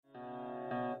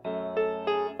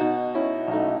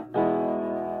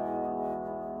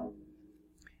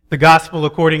The Gospel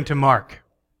according to Mark.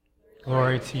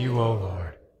 Glory to you, O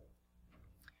Lord.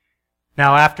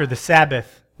 Now after the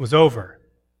Sabbath was over,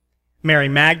 Mary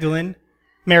Magdalene,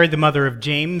 Mary the mother of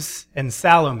James, and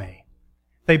Salome,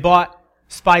 they bought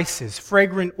spices,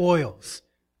 fragrant oils,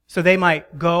 so they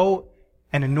might go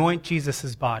and anoint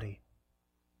Jesus' body.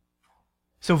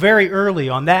 So very early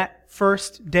on that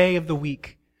first day of the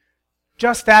week,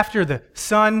 just after the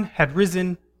sun had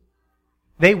risen,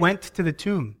 they went to the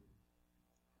tomb.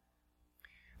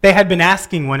 They had been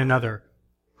asking one another,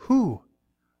 "Who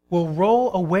will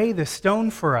roll away the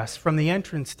stone for us from the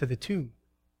entrance to the tomb?"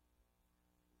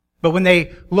 But when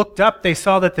they looked up, they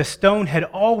saw that the stone had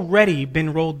already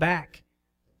been rolled back.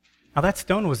 Now that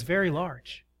stone was very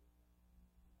large.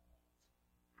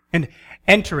 And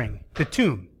entering the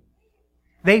tomb,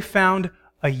 they found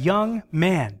a young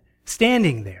man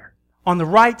standing there on the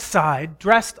right side,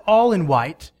 dressed all in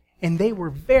white, and they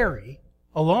were very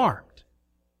alarmed.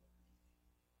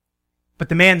 But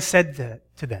the man said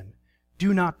to them,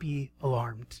 "Do not be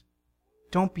alarmed.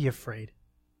 Don't be afraid.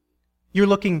 You're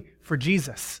looking for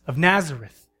Jesus of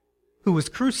Nazareth, who was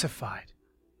crucified.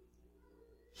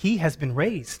 He has been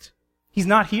raised. He's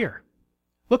not here.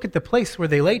 Look at the place where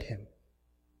they laid him.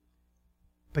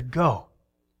 But go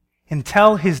and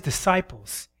tell his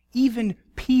disciples, even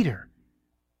Peter,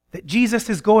 that Jesus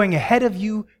is going ahead of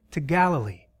you to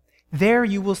Galilee. There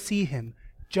you will see him,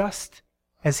 just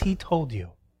as he told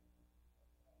you."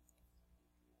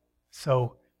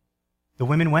 So the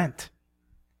women went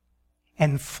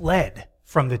and fled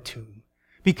from the tomb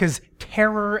because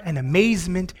terror and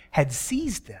amazement had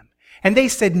seized them, and they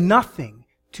said nothing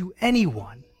to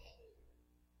anyone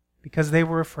because they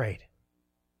were afraid.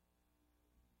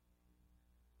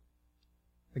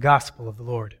 The Gospel of the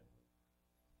Lord.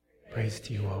 Praise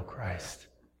to you, O Christ.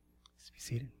 Let's be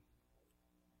seated.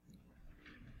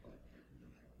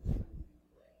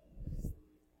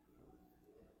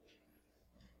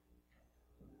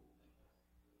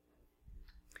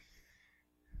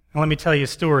 Now, let me tell you a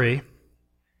story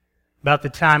about the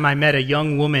time I met a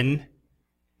young woman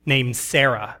named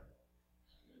Sarah.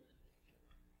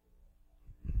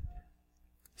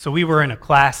 So we were in a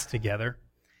class together.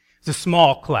 It was a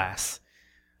small class.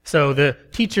 So the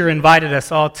teacher invited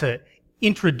us all to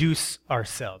introduce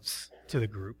ourselves to the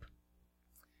group.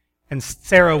 And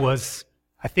Sarah was,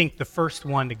 I think, the first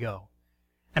one to go.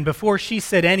 And before she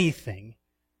said anything,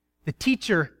 the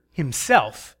teacher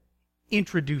himself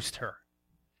introduced her.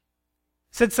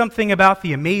 Said something about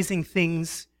the amazing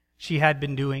things she had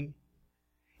been doing.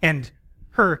 And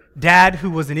her dad,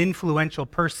 who was an influential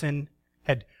person,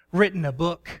 had written a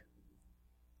book.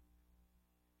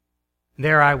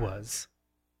 There I was,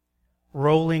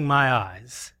 rolling my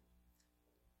eyes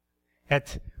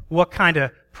at what kind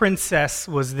of princess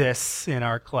was this in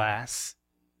our class.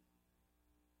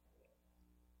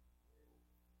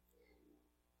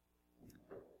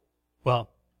 Well,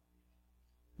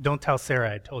 don't tell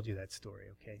Sarah I told you that story,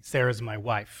 okay? Sarah's my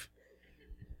wife.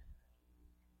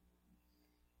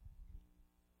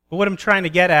 But what I'm trying to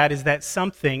get at is that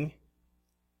something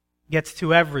gets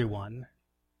to everyone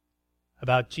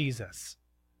about Jesus.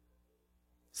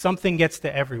 Something gets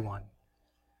to everyone.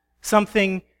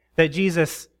 Something that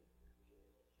Jesus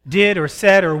did or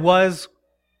said or was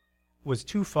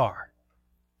too far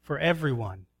for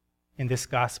everyone in this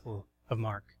Gospel of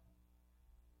Mark.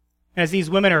 As these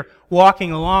women are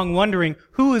walking along wondering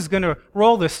who is going to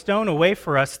roll the stone away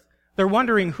for us, they're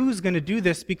wondering who's going to do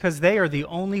this because they are the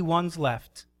only ones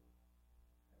left.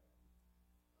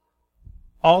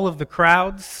 All of the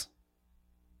crowds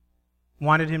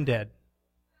wanted him dead.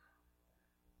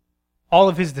 All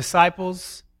of his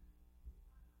disciples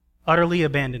utterly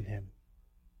abandoned him.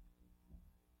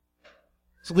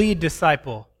 His lead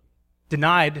disciple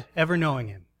denied ever knowing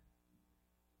him.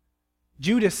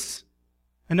 Judas,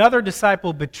 another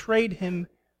disciple, betrayed him,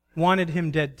 wanted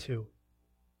him dead too.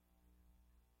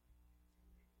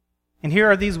 And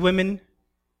here are these women,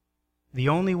 the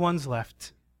only ones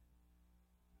left.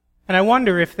 And I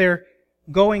wonder if they're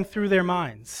going through their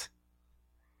minds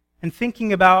and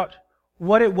thinking about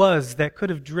what it was that could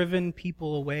have driven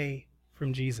people away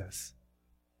from Jesus.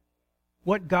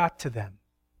 What got to them?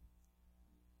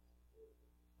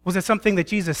 Was it something that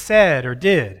Jesus said or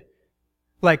did?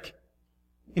 Like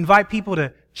invite people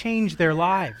to change their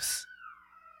lives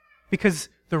because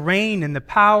the reign and the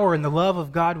power and the love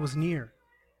of God was near?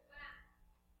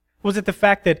 Was it the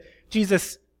fact that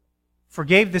Jesus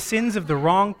forgave the sins of the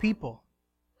wrong people?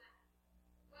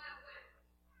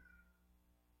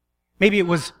 Maybe it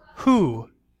was who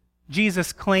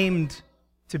Jesus claimed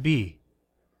to be.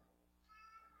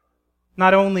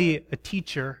 Not only a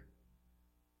teacher,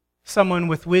 someone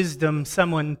with wisdom,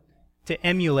 someone to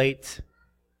emulate,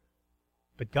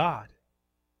 but God.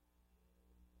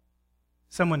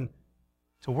 Someone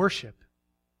to worship.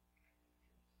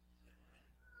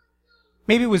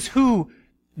 Maybe it was who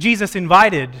Jesus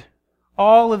invited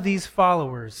all of these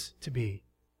followers to be.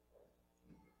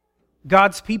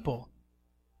 God's people.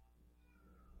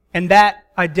 And that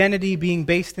identity being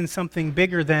based in something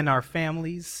bigger than our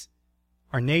families,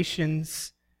 our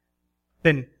nations,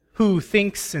 than who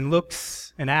thinks and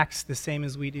looks and acts the same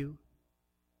as we do.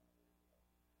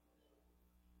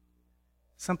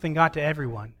 Something got to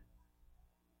everyone.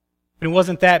 But it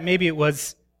wasn't that. Maybe it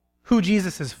was who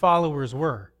Jesus' followers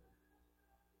were.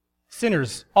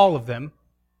 Sinners, all of them.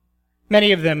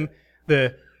 Many of them,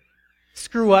 the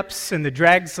screw-ups and the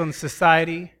drags on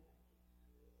society.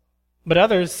 But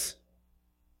others,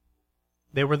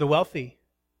 they were the wealthy.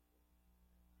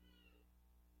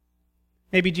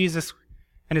 Maybe Jesus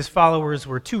and his followers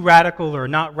were too radical or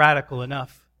not radical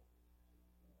enough.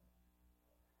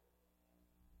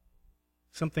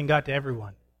 Something got to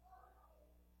everyone.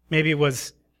 Maybe it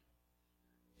was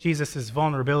Jesus'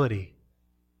 vulnerability,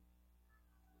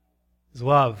 his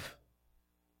love,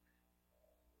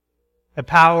 the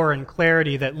power and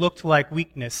clarity that looked like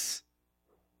weakness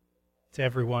to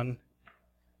everyone.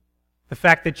 The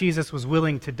fact that Jesus was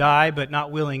willing to die but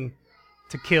not willing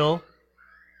to kill.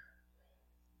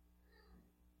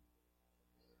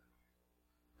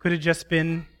 Could have just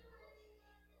been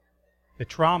the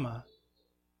trauma,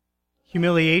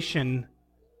 humiliation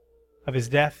of his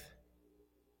death.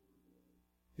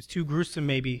 It was too gruesome,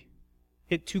 maybe.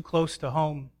 Hit too close to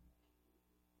home.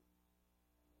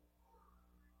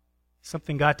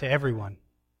 Something got to everyone.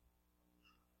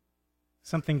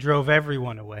 Something drove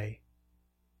everyone away.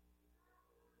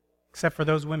 Except for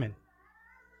those women.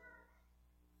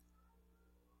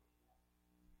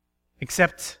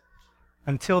 Except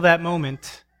until that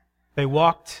moment, they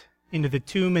walked into the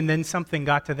tomb and then something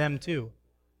got to them too.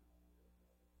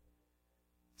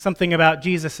 Something about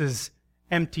Jesus'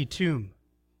 empty tomb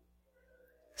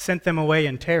sent them away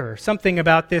in terror. Something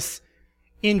about this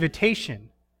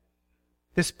invitation,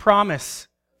 this promise,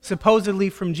 supposedly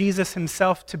from Jesus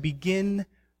himself to begin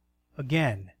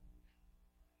again.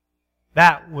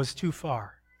 That was too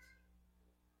far.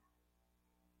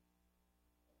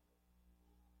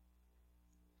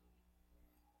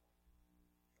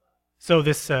 So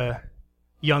this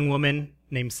young woman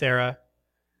named Sarah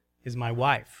is my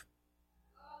wife.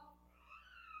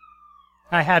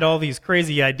 I had all these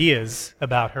crazy ideas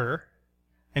about her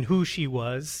and who she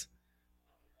was.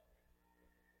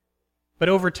 But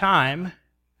over time,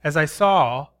 as I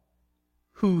saw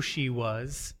who she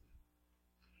was,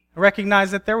 I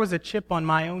recognized that there was a chip on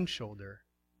my own shoulder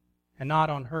and not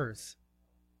on hers.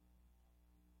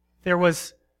 There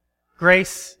was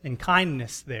grace and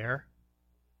kindness there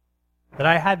that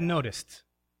I hadn't noticed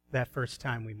that first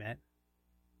time we met.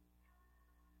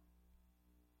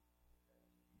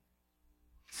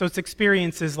 So it's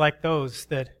experiences like those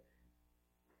that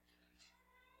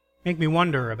make me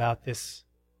wonder about this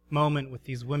moment with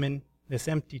these women, this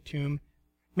empty tomb.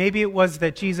 Maybe it was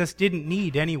that Jesus didn't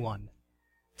need anyone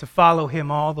to follow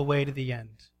him all the way to the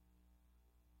end.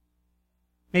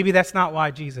 Maybe that's not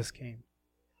why Jesus came.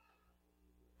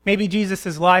 Maybe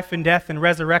Jesus' life and death and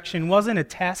resurrection wasn't a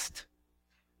test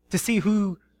to see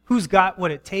who's got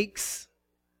what it takes.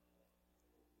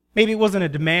 Maybe it wasn't a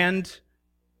demand,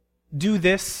 do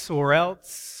this or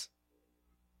else,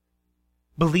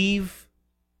 believe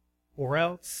or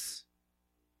else.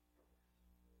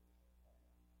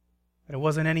 But it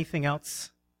wasn't anything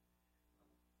else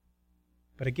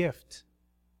but a gift.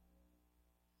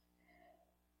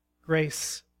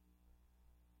 Grace.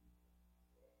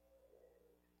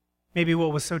 Maybe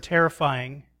what was so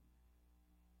terrifying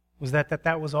was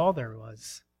that was all there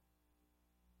was.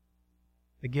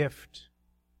 The gift,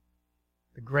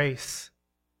 the grace,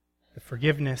 the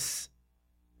forgiveness,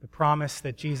 the promise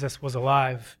that Jesus was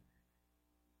alive,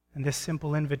 and this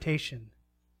simple invitation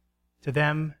to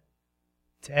them,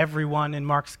 to everyone in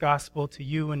Mark's gospel, to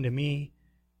you and to me,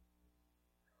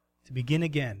 to begin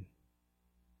again,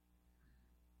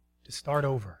 to start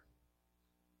over.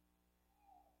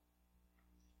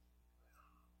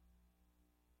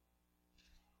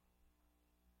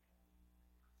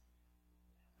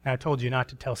 Now, I told you not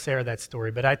to tell Sarah that story,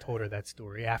 but I told her that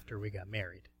story after we got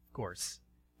married, of course.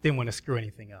 Didn't want to screw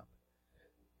anything up.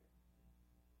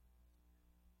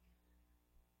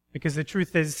 Because the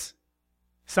truth is,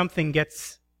 something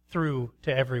gets through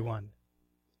to everyone.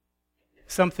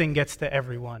 Something gets to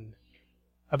everyone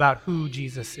about who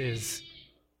Jesus is.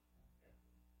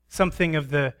 Something of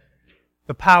the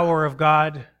power of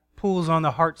God pulls on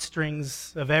the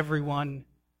heartstrings of everyone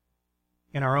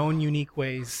in our own unique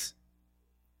ways.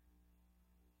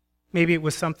 Maybe it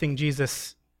was something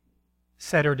Jesus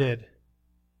said or did,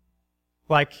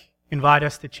 like invite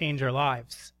us to change our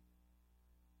lives,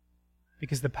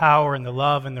 because the power and the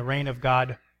love and the reign of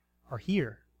God are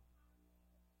here.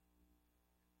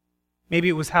 Maybe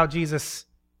it was how Jesus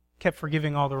kept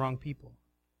forgiving all the wrong people.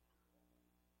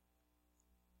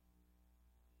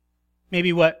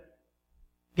 Maybe what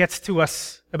gets to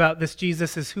us about this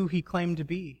Jesus is who he claimed to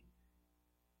be.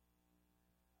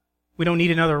 We don't need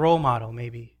another role model,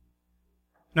 maybe.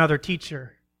 Another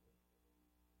teacher.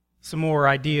 Some more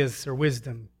ideas or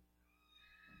wisdom.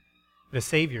 The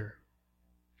Savior.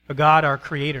 A God, our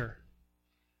Creator,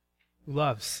 who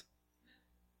loves.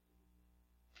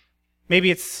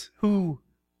 Maybe it's who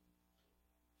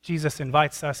Jesus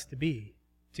invites us to be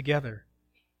together.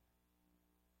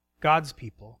 God's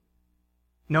people.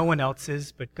 No one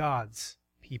else's, but God's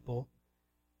people.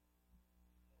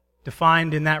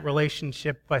 Defined in that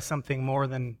relationship by something more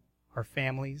than our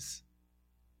families,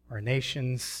 our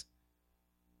nations,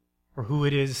 or who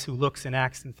it is who looks and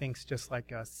acts and thinks just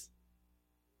like us.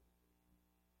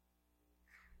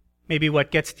 Maybe what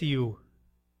gets to you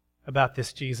about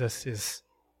this Jesus is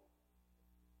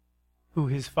who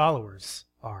his followers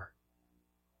are.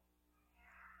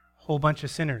 A whole bunch of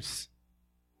sinners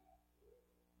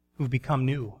who've become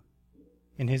new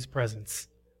in his presence.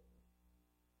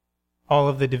 All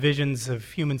of the divisions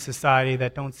of human society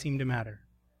that don't seem to matter.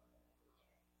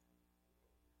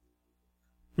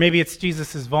 Maybe it's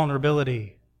Jesus'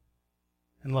 vulnerability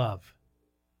and love.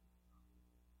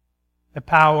 The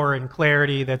power and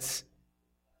clarity that's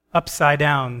upside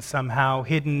down somehow,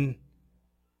 hidden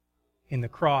in the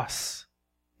cross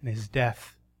and his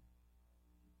death.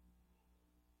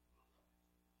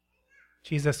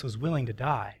 Jesus was willing to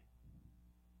die,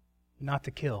 not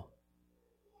to kill.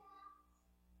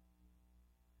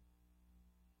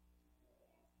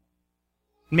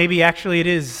 Maybe actually it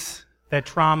is that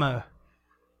trauma,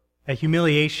 that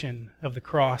humiliation of the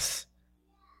cross.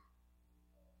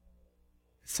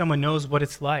 Someone knows what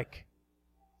it's like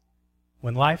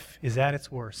when life is at its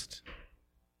worst.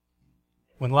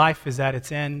 When life is at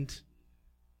its end,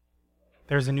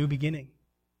 there's a new beginning.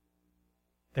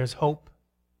 There's hope.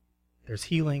 There's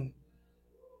healing.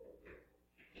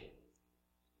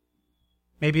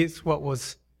 Maybe it's what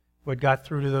got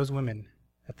through to those women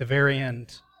at the very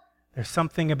end. There's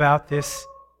something about this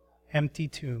empty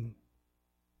tomb.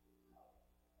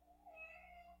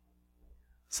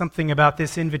 Something about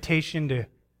this invitation to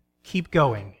keep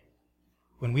going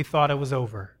when we thought it was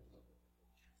over.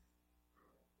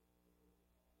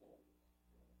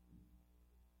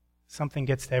 Something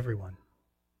gets to everyone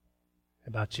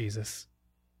about Jesus.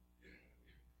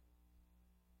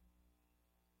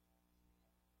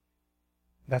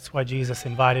 That's why Jesus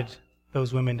invited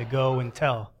those women to go and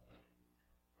tell.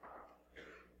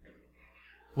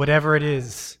 Whatever it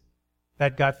is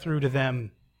that got through to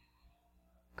them,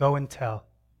 go and tell.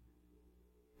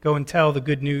 Go and tell the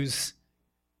good news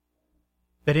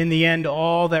that in the end,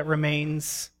 all that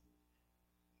remains,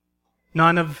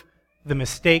 none of the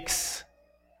mistakes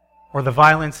or the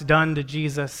violence done to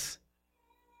Jesus,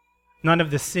 none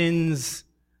of the sins,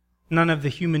 none of the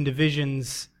human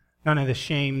divisions, none of the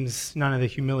shames, none of the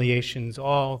humiliations,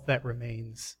 all that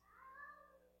remains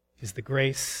is the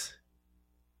grace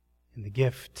and the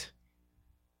gift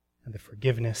and the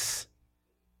forgiveness,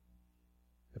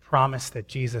 the promise that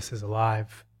Jesus is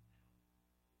alive,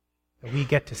 that we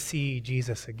get to see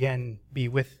Jesus again, be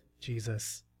with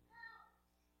Jesus.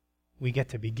 We get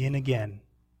to begin again.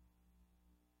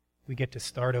 We get to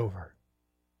start over.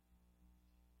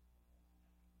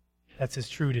 That's as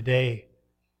true today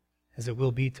as it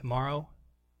will be tomorrow,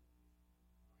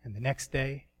 and the next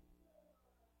day,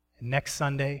 and next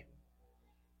Sunday,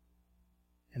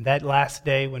 and that last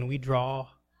day when we draw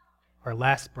our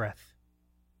last breath.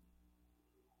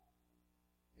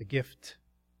 The gift,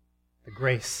 the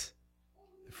grace,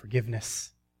 the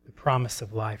forgiveness, the promise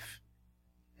of life,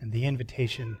 and the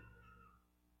invitation,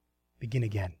 begin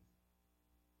again.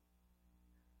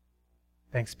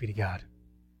 Thanks be to God.